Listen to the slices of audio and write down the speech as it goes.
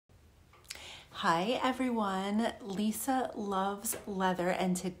Hi everyone, Lisa loves leather,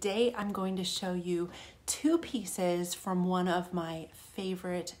 and today I'm going to show you two pieces from one of my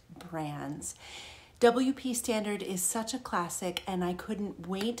favorite brands. WP Standard is such a classic and I couldn't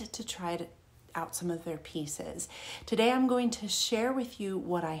wait to try out some of their pieces. Today I'm going to share with you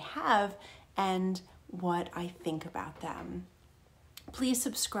what I have and what I think about them. Please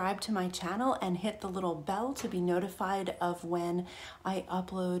subscribe to my channel and hit the little bell to be notified of when I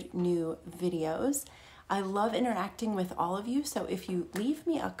upload new videos. I love interacting with all of you, so if you leave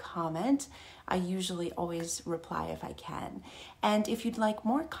me a comment, I usually always reply if I can. And if you'd like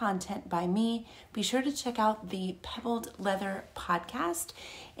more content by me, be sure to check out the Pebbled Leather podcast.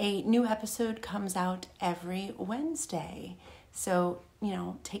 A new episode comes out every Wednesday. So,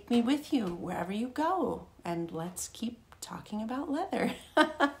 take me with you wherever you go, and let's keep talking about leather.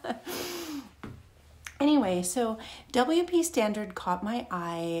 Anyway, so WP Standard caught my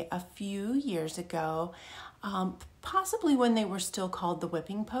eye a few years ago, possibly when they were still called the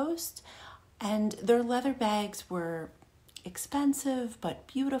Whipping Post, and their leather bags were expensive but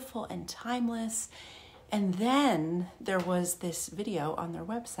beautiful and timeless. And then there was this video on their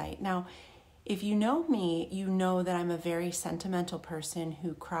website. Now, if you know me, you know that I'm a very sentimental person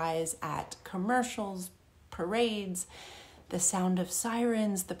who cries at commercials, parades, the sound of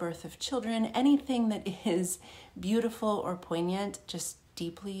sirens, the birth of children, anything that is beautiful or poignant just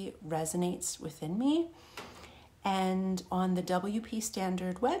deeply resonates within me. And on the WP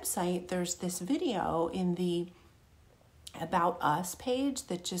Standard website, there's this video in the About Us page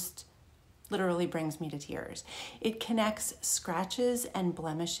that just literally brings me to tears. It connects scratches and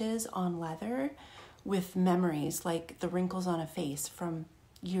blemishes on leather with memories like the wrinkles on a face from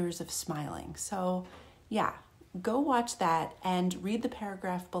years of smiling. So yeah, go watch that and read the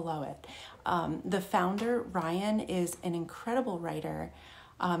paragraph below it. The founder, Ryan, is an incredible writer,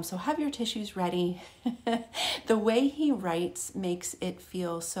 so have your tissues ready. The way he writes makes it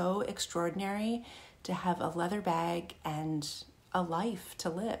feel so extraordinary to have a leather bag and a life to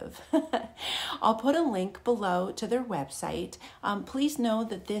live. I'll put a link below to their website. Please know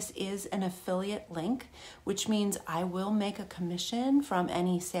that this is an affiliate link, which means I will make a commission from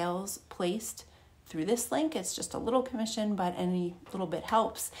any sales placed through this link. It's just a little commission, but any little bit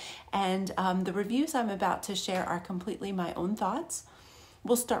helps. And the reviews I'm about to share are completely my own thoughts.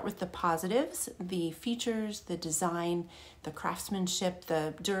 We'll start with the positives, the features, the design, the craftsmanship,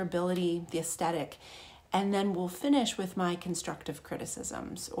 the durability, the aesthetic, and then we'll finish with my constructive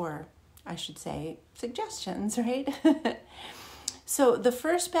criticisms, or I should say suggestions, right? So the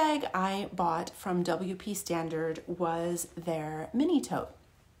first bag I bought from WP Standard was their mini tote.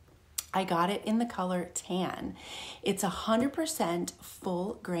 I got it in the color tan. It's 100%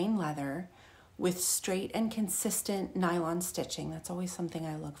 full grain leather with straight and consistent nylon stitching. That's always something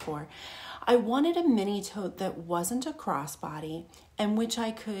I look for. I wanted a mini tote that wasn't a crossbody and which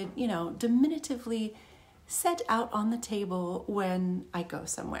I could, diminutively set out on the table when I go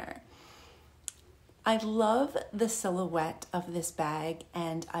somewhere. I love the silhouette of this bag,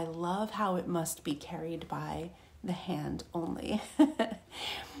 and I love how it must be carried by the hand only.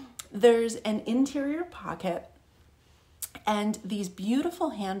 There's an interior pocket and these beautiful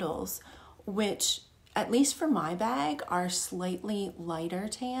handles, which, at least for my bag, are slightly lighter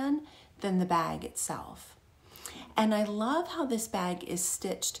tan than the bag itself. And I love how this bag is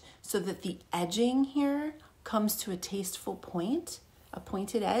stitched so that the edging here comes to a tasteful point, a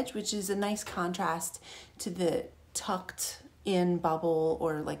pointed edge, which is a nice contrast to the tucked in bubble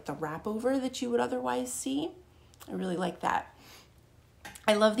or like the wrap over that you would otherwise see. I really like that.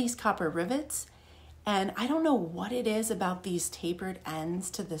 I love these copper rivets, and I don't know what it is about these tapered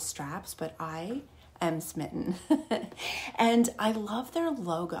ends to the straps, but I am smitten. And I love their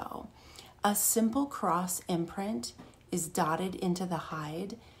logo. A simple cross imprint is dotted into the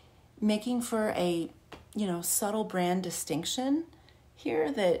hide, making for a, subtle brand distinction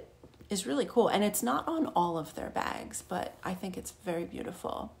here that is really cool. And it's not on all of their bags, but I think it's very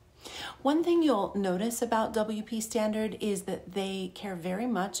beautiful. One thing you'll notice about WP Standard is that they care very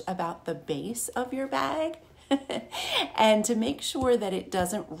much about the base of your bag and to make sure that it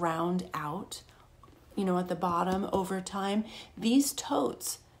doesn't round out, at the bottom over time. These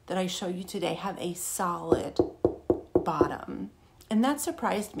totes that I show you today have a solid bottom, and that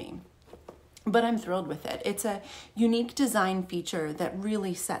surprised me, but I'm thrilled with it. It's a unique design feature that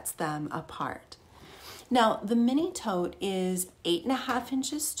really sets them apart. Now, the mini tote is 8.5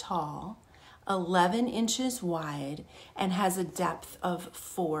 inches tall, 11 inches wide, and has a depth of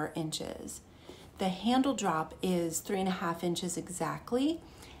 4 inches. The handle drop is 3.5 inches exactly,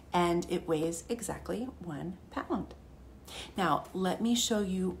 and it weighs exactly 1 pound. Now, let me show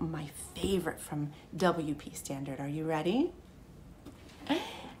you my favorite from WP Standard. Are you ready?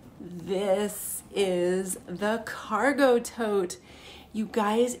 This is the cargo tote. You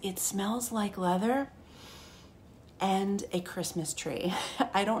guys, it smells like leather and a Christmas tree.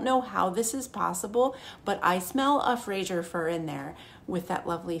 I don't know how this is possible, but I smell a Fraser fir in there with that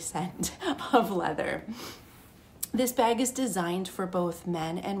lovely scent of leather. This bag is designed for both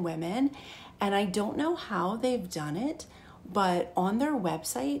men and women, and I don't know how they've done it, but on their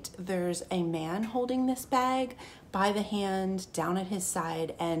website, there's a man holding this bag by the hand down at his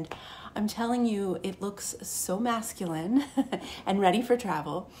side, and I'm telling you, it looks so masculine and ready for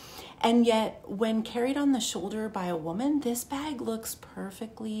travel. And yet, when carried on the shoulder by a woman, this bag looks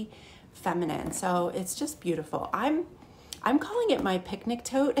perfectly feminine. So it's just beautiful. I'm calling it my picnic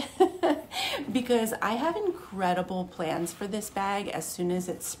tote because I have incredible plans for this bag as soon as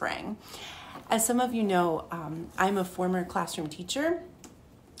it's spring. As some of you know, I'm a former classroom teacher,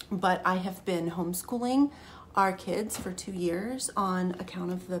 but I have been homeschooling our kids for 2 years on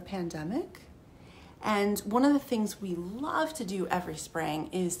account of the pandemic. And one of the things we love to do every spring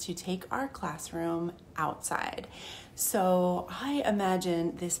is to take our classroom outside. So I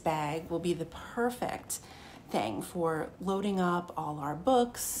imagine this bag will be the perfect thing for loading up all our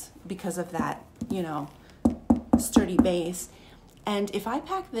books because of that, sturdy base. And if I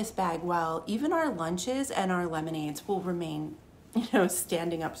pack this bag well, even our lunches and our lemonades will remain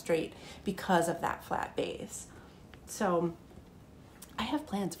standing up straight because of that flat base. So I have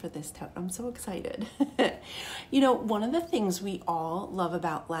plans for this tote. I'm so excited. One of the things we all love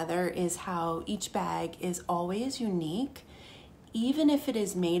about leather is how each bag is always unique, even if it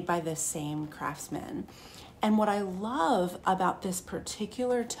is made by the same craftsman. And what I love about this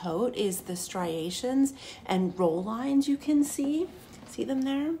particular tote is the striations and roll lines you can see. See them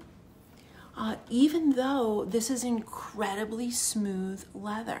there? Even though this is incredibly smooth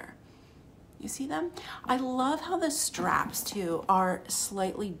leather. You see them? I love how the straps too are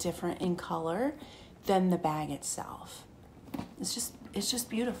slightly different in color than the bag itself. It's just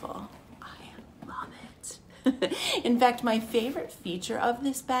beautiful. I love it. In fact, my favorite feature of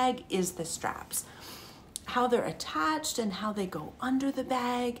this bag is the straps. How they're attached and how they go under the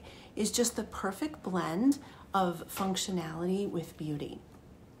bag is just the perfect blend of functionality with beauty.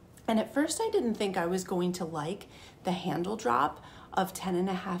 And at first I didn't think I was going to like the handle drop of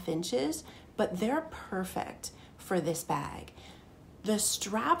 10.5 inches, but they're perfect for this bag. The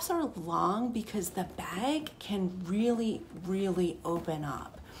straps are long because the bag can really, really open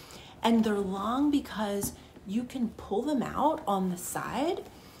up. And they're long because you can pull them out on the side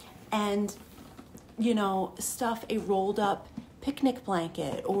and stuff a rolled up picnic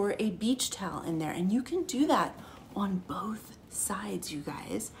blanket or a beach towel in there. And you can do that on both sides, you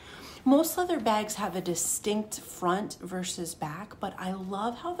guys. Most leather bags have a distinct front versus back, but I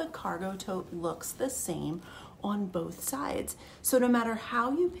love how the cargo tote looks the same on both sides. So no matter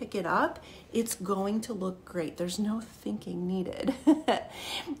how you pick it up, it's going to look great. There's no thinking needed.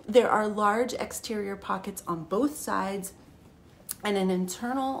 There are large exterior pockets on both sides and an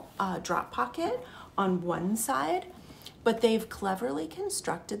internal drop pocket on one side, but they've cleverly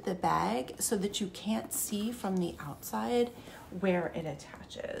constructed the bag so that you can't see from the outside where it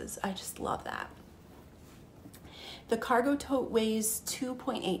attaches. I just love that. The cargo tote weighs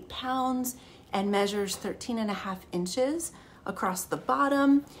 2.8 pounds and measures 13.5 inches across the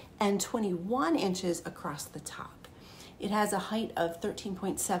bottom and 21 inches across the top. It has a height of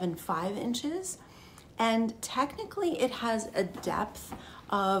 13.75 inches, and technically it has a depth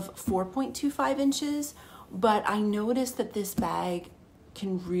of 4.25 inches, but I noticed that this bag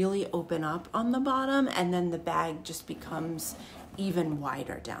can really open up on the bottom, and then the bag just becomes even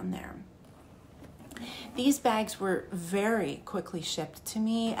wider down there. These bags were very quickly shipped to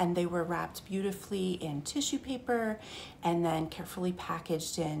me, and they were wrapped beautifully in tissue paper and then carefully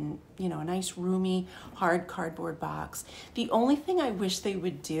packaged in, a nice roomy hard cardboard box. The only thing I wish they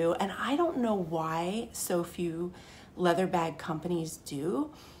would do, and I don't know why so few leather bag companies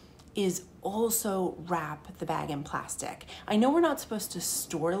do, is also wrap the bag in plastic. I know we're not supposed to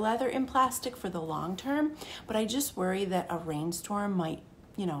store leather in plastic for the long term, but I just worry that a rainstorm might,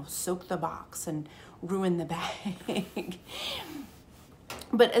 soak the box and ruin the bag.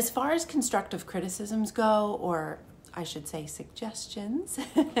 But as far as constructive criticisms go, or I should say suggestions,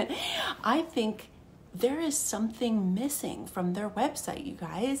 I think there is something missing from their website, you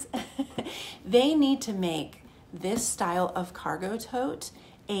guys. They need to make this style of cargo tote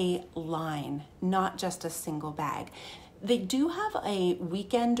a line, not just a single bag. They do have a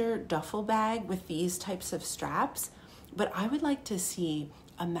weekender duffel bag with these types of straps, but I would like to see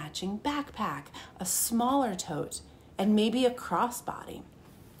a matching backpack, a smaller tote, and maybe a crossbody.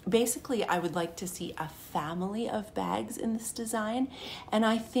 Basically, I would like to see a family of bags in this design, and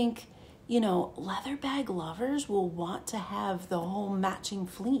I think, you know, leather bag lovers will want to have the whole matching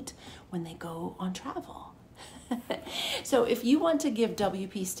fleet when they go on travel. So if you want to give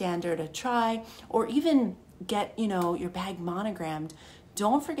WP Standard a try, or even get, you know, your bag monogrammed,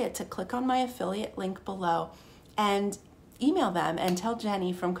 don't forget to click on my affiliate link below and email them and tell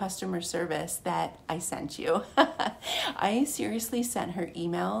Jenny from customer service that I sent you. I seriously sent her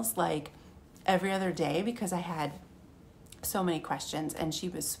emails like every other day because I had so many questions, and she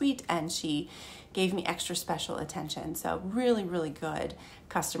was sweet and she gave me extra special attention. So really, really good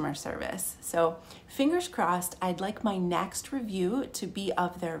customer service. So fingers crossed. I'd like my next review to be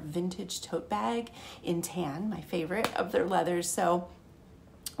of their vintage tote bag in tan, my favorite of their leathers. So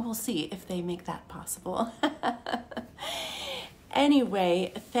we'll see if they make that possible.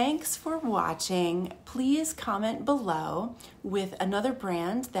 Anyway, thanks for watching. Please comment below with another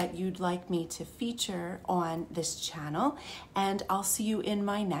brand that you'd like me to feature on this channel, and I'll see you in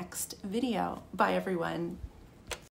my next video. Bye, everyone.